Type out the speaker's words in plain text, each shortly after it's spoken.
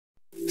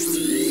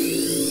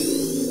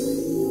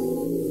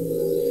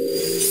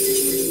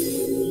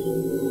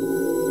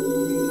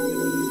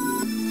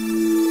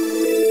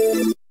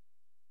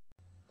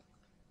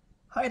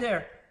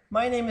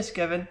My name is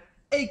KeVn,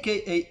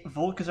 aka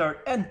Vulcazard,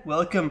 and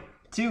welcome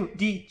to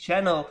the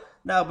channel.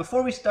 Now,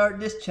 before we start,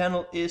 this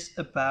channel is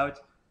about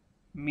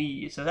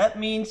me. So that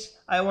means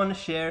I want to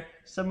share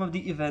some of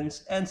the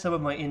events and some of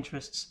my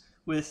interests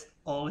with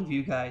all of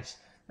you guys.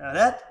 Now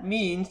that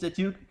means that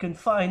you can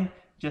find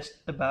just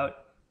about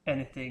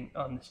anything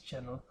on this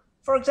channel.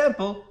 For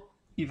example,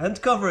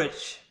 event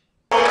coverage.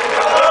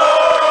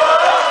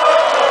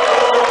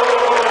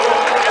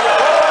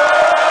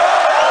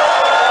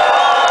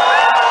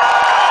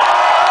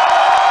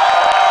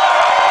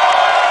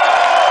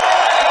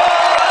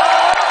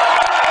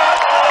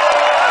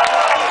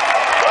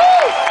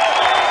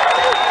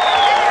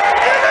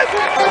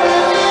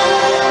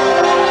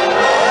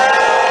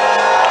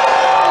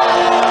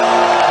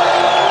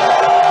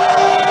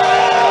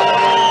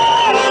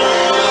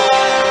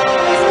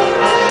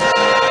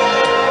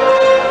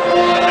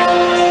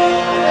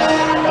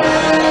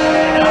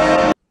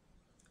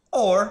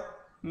 Or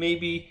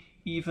maybe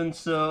even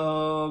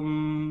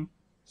some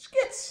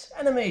skits,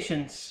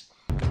 animations.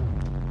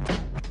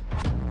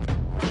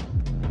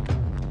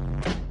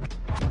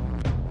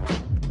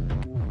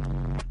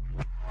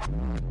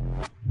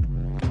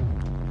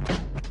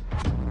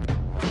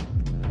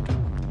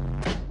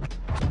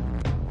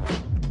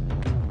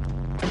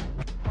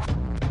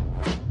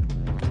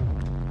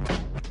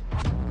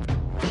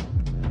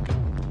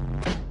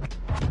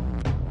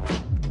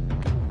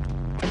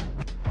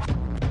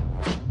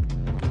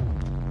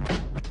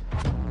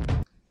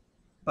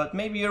 But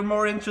maybe you're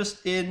more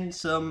interested in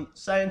some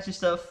sciencey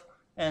stuff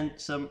and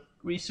some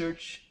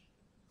research.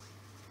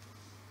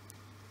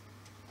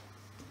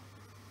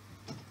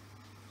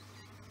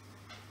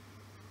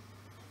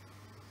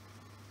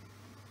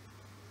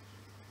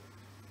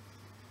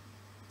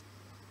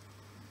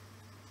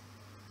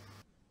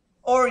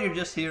 Or you're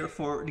just here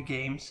for the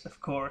games, of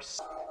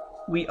course.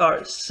 We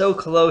are so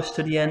close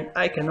to the end,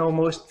 I can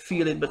almost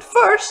feel it. But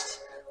first,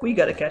 we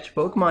gotta catch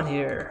Pokemon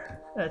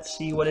here. Let's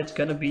see what it's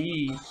gonna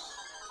be.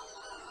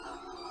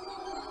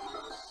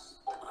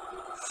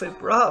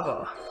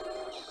 Brava.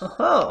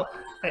 Oh,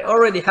 I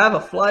already have a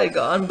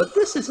Flygon, but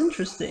this is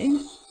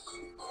interesting.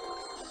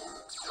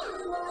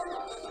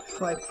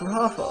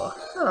 Brava.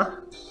 Huh.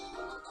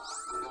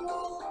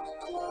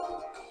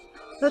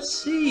 Let's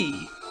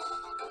see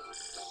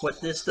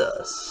what this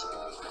does.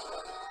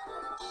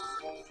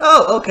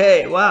 Oh,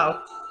 okay,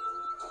 wow.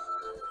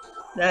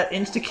 That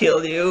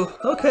insta-killed you.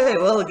 Okay,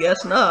 well,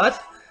 guess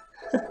not.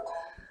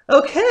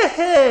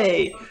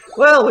 Okay,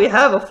 well, we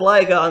have a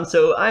Flygon,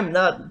 so I'm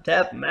not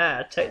that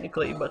mad,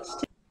 technically, but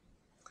still.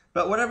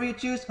 But whatever you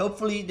choose,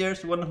 hopefully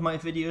there's one of my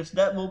videos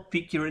that will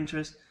pique your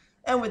interest.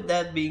 And with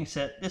that being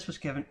said, this was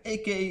KeVn,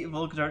 aka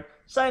Vulcazard,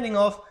 signing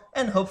off,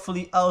 and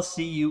hopefully I'll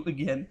see you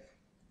again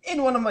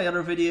in one of my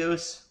other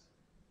videos.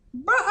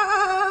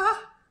 Bye!